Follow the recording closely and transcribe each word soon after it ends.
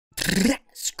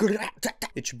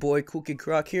It's your boy Cookie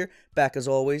Croc here, back as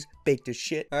always, baked as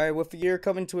shit. Alright, with the year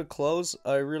coming to a close,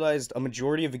 I realized a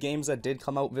majority of the games that did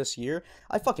come out this year,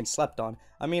 I fucking slept on.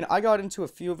 I mean, I got into a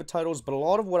few of the titles, but a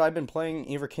lot of what I've been playing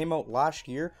either came out last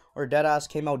year, or deadass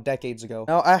came out decades ago.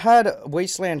 Now, I had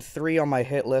Wasteland 3 on my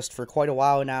hit list for quite a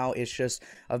while now, it's just,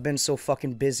 I've been so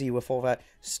fucking busy with all that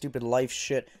stupid life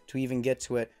shit to even get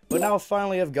to it. But now,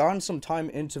 finally, I've gotten some time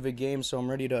into the game, so I'm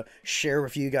ready to share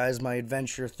with you guys my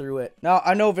adventure through it. Now,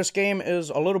 I know this game is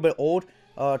a little bit old,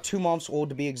 2 months old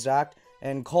to be exact,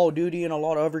 and Call of Duty and a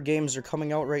lot of other games are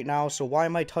coming out right now, so why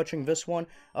am I touching this one?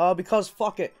 Because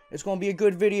fuck it, it's gonna be a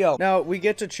good video. Now, we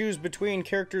get to choose between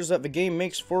characters that the game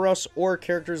makes for us, or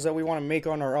characters that we want to make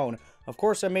on our own. Of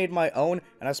course, I made my own,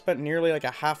 and I spent nearly like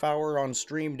a half hour on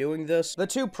stream doing this. The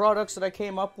two products that I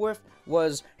came up with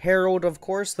was Harold, of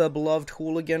course, the beloved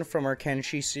hooligan from our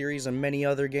Kenshi series and many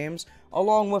other games,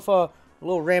 along with a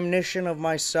little reminiscence of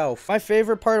myself. My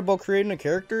favorite part about creating the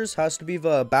characters has to be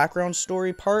the background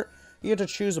story part. You get to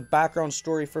choose a background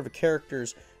story for the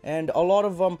characters, and a lot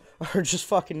of them are just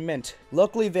fucking mint.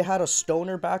 Luckily, they had a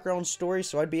stoner background story,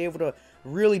 so I'd be able to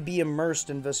really be immersed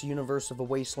in this universe of the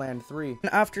Wasteland 3.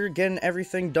 And after getting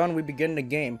everything done, we begin the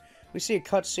game. We see a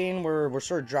cutscene where we're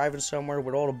sort of driving somewhere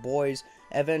with all the boys,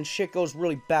 and then shit goes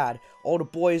really bad. All the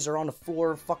boys are on the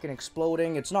floor fucking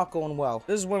exploding. It's not going well.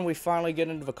 This is when we finally get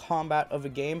into the combat of the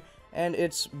game, and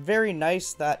it's very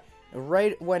nice that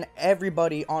right when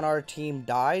everybody on our team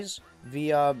dies,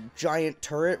 the giant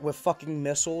turret with fucking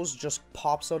missiles just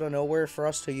pops out of nowhere for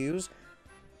us to use.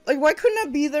 Like, why couldn't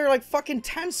that be there like fucking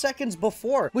 10 seconds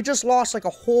before? We just lost like a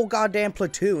whole goddamn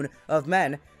platoon of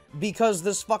men because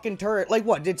this fucking turret, like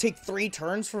what, did it take 3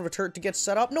 turns for the turret to get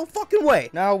set up? No fucking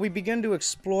way! Now, we begin to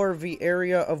explore the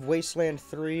area of Wasteland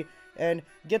 3 and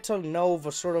get to know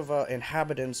the sort of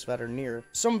inhabitants that are near.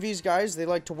 Some of these guys, they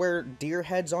like to wear deer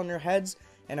heads on their heads,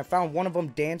 and I found one of them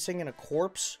dancing in a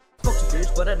corpse. Fuck you,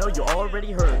 bitch, but I know you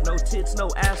already heard. No tits, no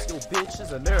ass, yo bitch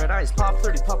is a nerd. Ice pop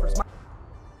 30 poppers.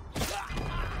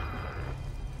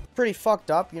 Pretty fucked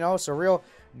up, you know, it's a real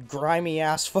grimy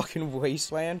ass fucking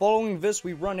wasteland. Following this,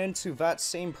 we run into that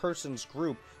same person's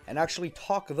group and actually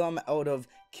talk them out of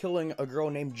killing a girl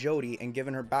named Jody and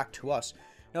giving her back to us.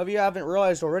 Now, if you haven't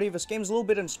realized already, this game's a little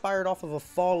bit inspired off of the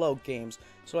Fallout games.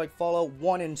 So like Fallout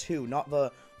 1 and 2, not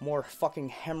the more fucking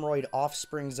hemorrhoid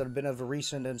offsprings that have been of the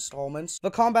recent installments. The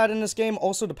combat in this game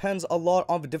also depends a lot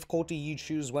on the difficulty you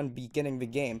choose when beginning the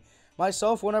game.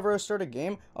 Myself, whenever I start a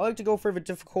game, I like to go for the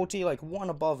difficulty like 1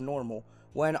 above normal,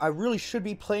 when I really should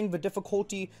be playing the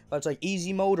difficulty that's like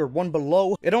easy mode or 1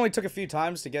 below. It only took a few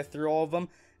times to get through all of them,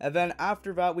 and then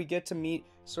after that we get to meet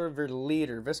sort of your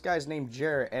leader. This guy's named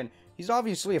Jarrett, and he's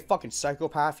obviously a fucking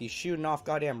psychopath. He's shooting off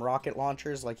goddamn rocket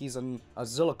launchers like he's in a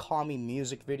Zillakami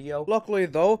music video. Luckily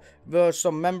though,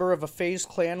 some member of a FaZe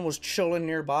clan was chilling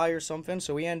nearby or something,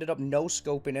 so we ended up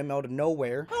no-scoping him out of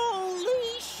nowhere.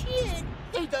 Holy shit!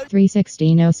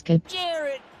 360 no scope.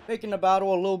 Jared! Making the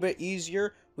battle a little bit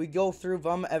easier, we go through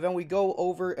them, and then we go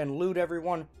over and loot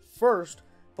everyone first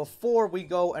before we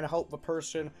go and help the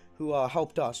person who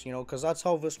helped us, you know, because that's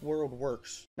how this world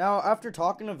works. Now, after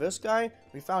talking to this guy,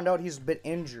 we found out he's a bit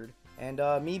injured, and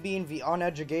me being the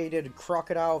uneducated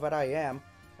crocodile that I am,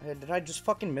 did I just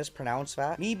fucking mispronounce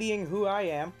that? Me being who I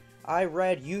am, I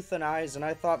read euthanize, and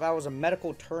I thought that was a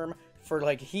medical term for,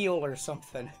 like, heal or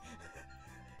something.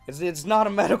 It's not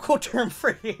a medical term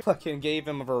for heal. Fucking gave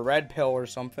him a red pill or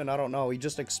something, I don't know, he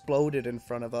just exploded in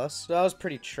front of us. So that was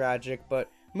pretty tragic, but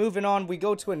moving on, we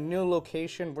go to a new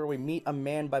location where we meet a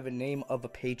man by the name of a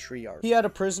patriarch. He had a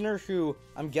prisoner who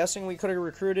I'm guessing we could have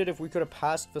recruited if we could have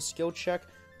passed the skill check,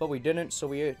 but we didn't, so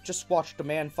we just watched the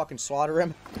man fucking slaughter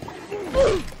him.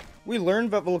 We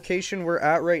learned that the location we're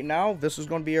at right now, this is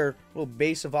going to be our little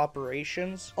base of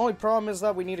operations. Only problem is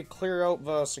that we need to clear out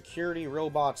the security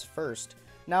robots first.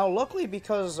 Now, luckily,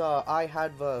 because I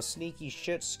had the sneaky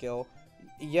shit skill,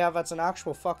 yeah, that's an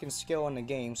actual fucking skill in the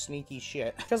game, sneaky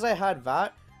shit. Because I had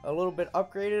that a little bit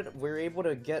upgraded, we were able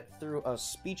to get through a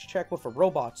speech check with the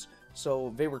robots.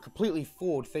 So they were completely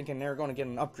fooled, thinking they were going to get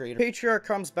an upgrade. Patriarch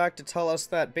comes back to tell us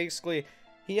that basically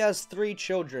he has 3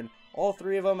 children. All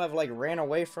 3 of them have like ran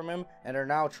away from him and are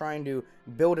now trying to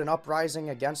build an uprising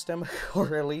against him,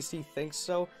 or at least he thinks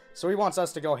so. So he wants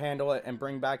us to go handle it and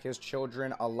bring back his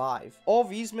children alive. All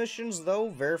these missions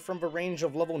though, they're from the range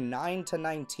of level 9 to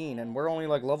 19, and we're only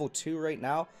like level 2 right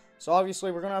now. So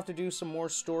obviously we're gonna have to do some more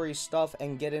story stuff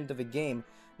and get into the game.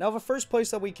 Now, the first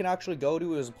place that we can actually go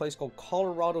to is a place called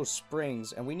Colorado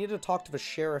Springs, and we need to talk to the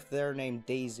sheriff there named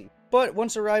Daisy. But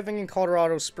once arriving in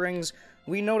Colorado Springs,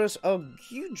 we notice a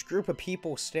huge group of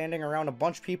people standing around, a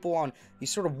bunch of people on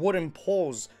these sort of wooden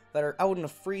poles that are out in the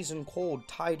freezing cold,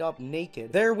 tied up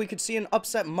naked. There we could see an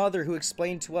upset mother who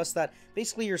explained to us that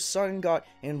basically your son got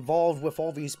involved with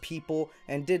all these people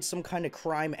and did some kind of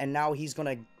crime, and now he's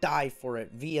gonna die for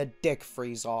it via dick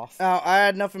freeze off. Now, I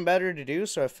had nothing better to do,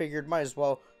 so I figured might as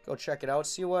well go check it out,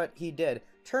 see what he did.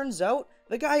 Turns out,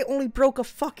 the guy only broke a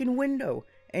fucking window,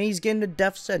 and he's getting a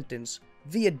death sentence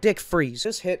via dick freeze.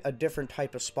 This hit a different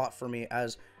type of spot for me,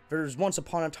 as there's once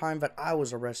upon a time that I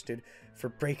was arrested for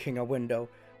breaking a window,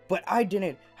 but I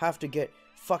didn't have to get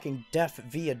fucking death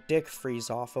via dick freeze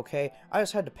off, okay? I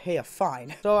just had to pay a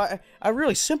fine. So I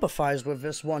really sympathized with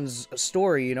this one's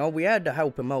story, you know? We had to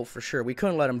help him out for sure. We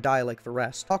couldn't let him die like the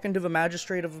rest. Talking to the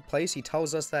magistrate of the place, he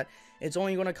tells us that it's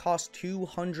only going to cost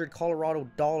 200 Colorado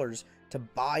dollars to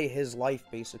buy his life,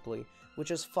 basically.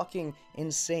 Which is fucking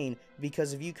insane,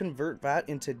 because if you convert that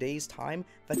in today's time,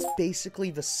 that's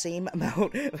basically the same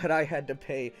amount that I had to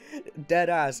pay, dead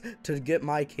ass, to get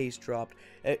my case dropped.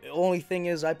 Only thing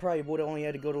is, I probably would have only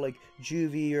had to go to like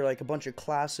juvie or like a bunch of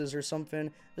classes or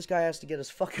something. This guy has to get his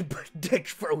fucking dick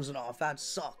frozen off. That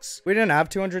sucks. We didn't have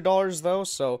 $200 though,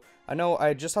 so I know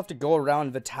I just have to go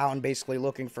around the town basically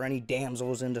looking for any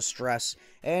damsels in distress.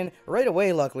 And right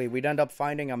away, luckily, we'd end up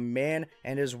finding a man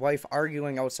and his wife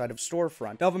arguing outside of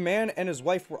storefront. Now, the man and his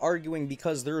wife were arguing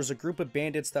because there was a group of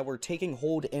bandits that were taking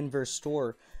hold in their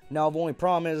store. Now, the only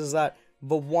problem is that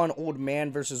the one old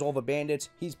man versus all the bandits,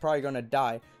 he's probably gonna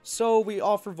die. So we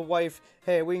offer the wife,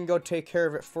 hey, we can go take care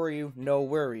of it for you, no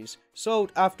worries. So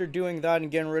after doing that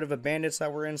and getting rid of the bandits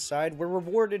that were inside, we're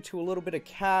rewarded to a little bit of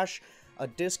cash, a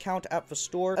discount at the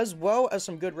store, as well as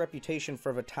some good reputation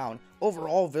for the town.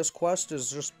 Overall, this quest is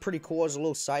just pretty cool as a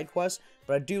little side quest,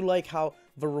 but I do like how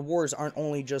the rewards aren't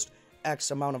only just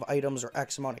X amount of items or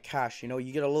X amount of cash, you know,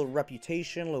 you get a little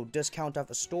reputation, a little discount at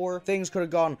the store. Things could have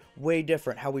gone way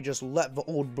different how we just let the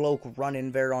old bloke run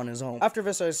in there on his own. After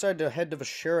this, I decided to head to the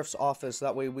sheriff's office,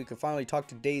 that way we could finally talk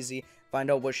to Daisy, find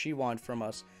out what she wanted from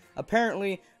us.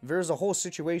 Apparently, there's a whole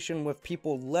situation with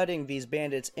people letting these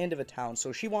bandits into the town,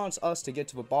 so she wants us to get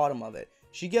to the bottom of it.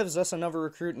 She gives us another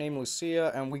recruit named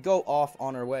Lucia, and we go off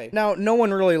on our way. Now, no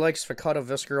one really likes the cut of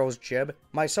this girl's jib,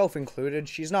 myself included.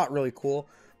 She's not really cool.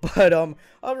 But,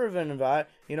 other than that,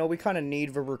 you know, we kind of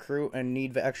need the recruit and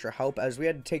need the extra help, as we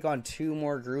had to take on 2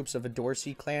 more groups of the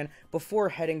Dorsey clan before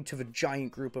heading to the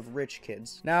giant group of rich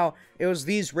kids. Now, it was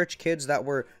these rich kids that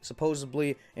were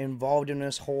supposedly involved in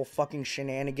this whole fucking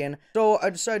shenanigan, so I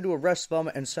decided to arrest them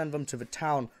and send them to the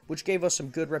town, which gave us some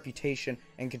good reputation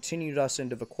and continued us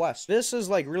into the quest. This is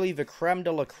like really the creme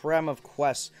de la creme of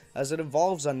quests, as it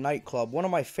involves a nightclub, one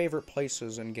of my favorite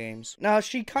places in games. Now,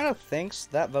 she kind of thinks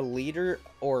that the leader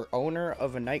or owner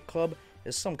of a nightclub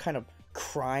is some kind of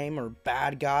crime or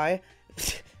bad guy.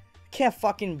 Can't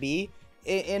fucking be.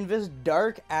 In this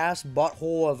dark ass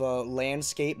butthole of a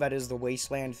landscape that is the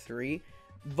Wasteland 3,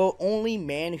 the only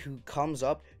man who comes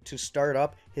up to start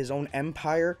up his own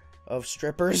empire of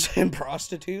strippers and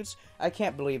prostitutes, I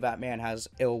can't believe that man has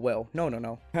ill will. No, no,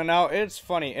 no. Now, it's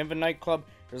funny, in the nightclub,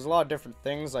 there's a lot of different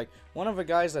things. Like, one of the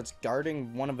guys that's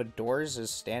guarding one of the doors is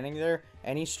standing there,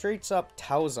 and he straight up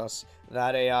tells us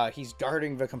that he's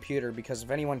guarding the computer because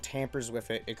if anyone tampers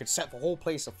with it, it could set the whole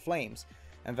place aflames,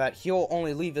 and that he'll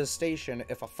only leave his station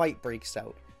if a fight breaks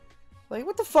out. Like,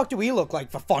 what the fuck do we look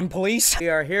like, the fun police? We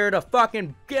are here to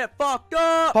fucking get fucked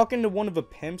up! Talking to one of the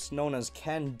pimps known as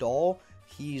Ken Doll.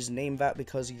 He's named that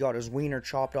because he got his wiener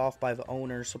chopped off by the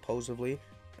owner, supposedly.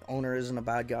 The owner isn't a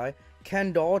bad guy.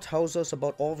 Ken Doll tells us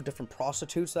about all the different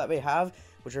prostitutes that they have,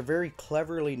 which are very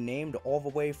cleverly named, all the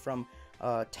way from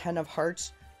 10 of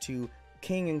Hearts to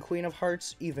King and Queen of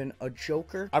Hearts, even a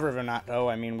Joker. Other than that, though,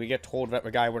 I mean, we get told that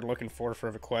the guy we're looking for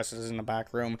the quest is in the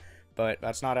back room, but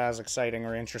that's not as exciting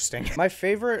or interesting. My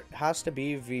favorite has to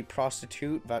be the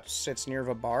prostitute that sits near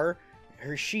the bar.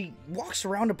 She walks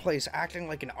around the place acting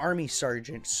like an army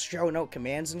sergeant, shouting out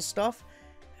commands and stuff,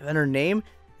 and then her name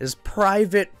is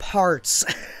Private Parts.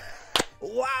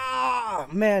 Wow!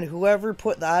 Man, whoever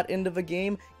put that into the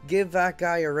game, give that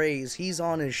guy a raise. He's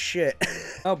on his shit.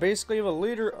 Now, basically, the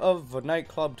leader of the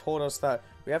nightclub told us that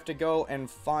we have to go and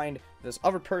find this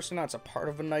other person that's a part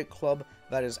of the nightclub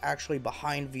that is actually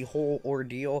behind the whole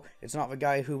ordeal. It's not the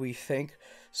guy who we think.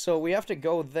 So we have to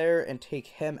go there and take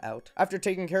him out. After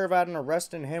taking care of that and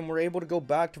arresting him, we're able to go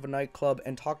back to the nightclub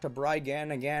and talk to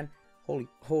Brygan again. Holy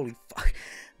fuck.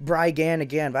 Brygan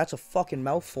again, that's a fucking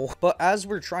mouthful. But as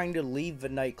we're trying to leave the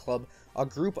nightclub, a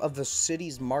group of the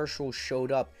city's marshals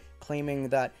showed up, claiming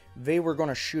that they were going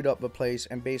to shoot up the place,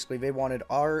 and basically they wanted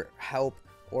our help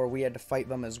or we had to fight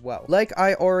them as well. Like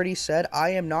I already said, I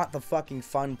am not the fucking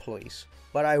fun police,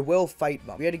 but I will fight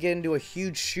them. We had to get into a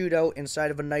huge shootout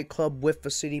inside of a nightclub with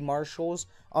the city marshals.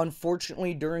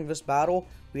 Unfortunately, during this battle,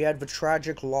 we had the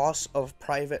tragic loss of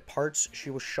Private Parts. She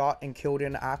was shot and killed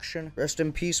in action. Rest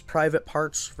in peace, Private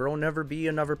Parts. There'll never be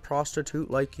another prostitute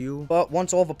like you. But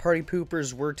once all the party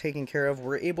poopers were taken care of,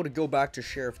 we're able to go back to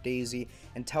Sheriff Daisy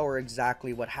and tell her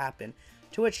exactly what happened.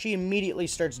 To which she immediately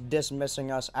starts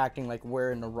dismissing us, acting like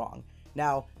we're in the wrong.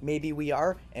 Now, maybe we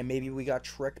are, and maybe we got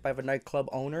tricked by the nightclub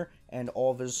owner and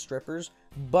all of his strippers,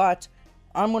 but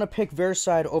I'm gonna pick their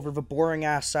side over the boring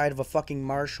ass side of a fucking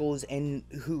marshals and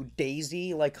who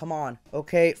Daisy. Like, come on,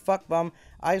 okay, fuck them.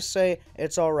 I say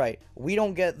it's alright. We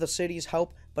don't get the city's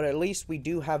help, but at least we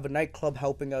do have the nightclub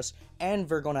helping us, and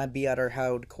they're gonna be at our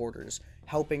headquarters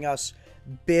helping us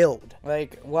build.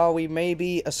 Like, while we may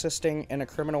be assisting in a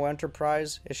criminal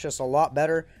enterprise, it's just a lot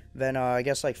better than I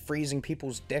guess like freezing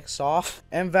people's dicks off.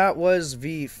 And that was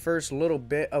the first little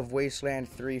bit of Wasteland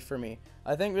 3 for me.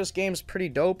 I think this game's pretty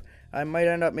dope. I might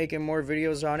end up making more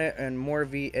videos on it and more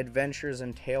of the adventures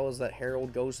and tales that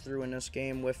Harold goes through in this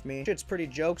game with me. It's pretty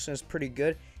jokes and it's pretty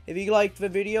good. If you liked the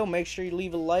video, make sure you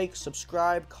leave a like,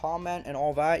 subscribe, comment, and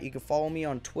all that. You can follow me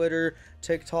on Twitter,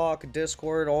 TikTok,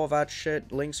 Discord, all that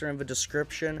shit. Links are in the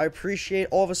description. I appreciate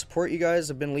all the support you guys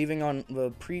have been leaving on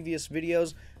the previous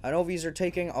videos. I know these are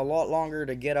taking a lot longer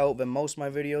to get out than most of my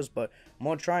videos, but I'm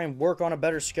going to try and work on a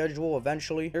better schedule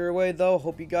eventually. Either way, though,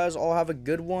 hope you guys all have a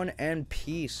good one, and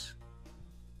peace.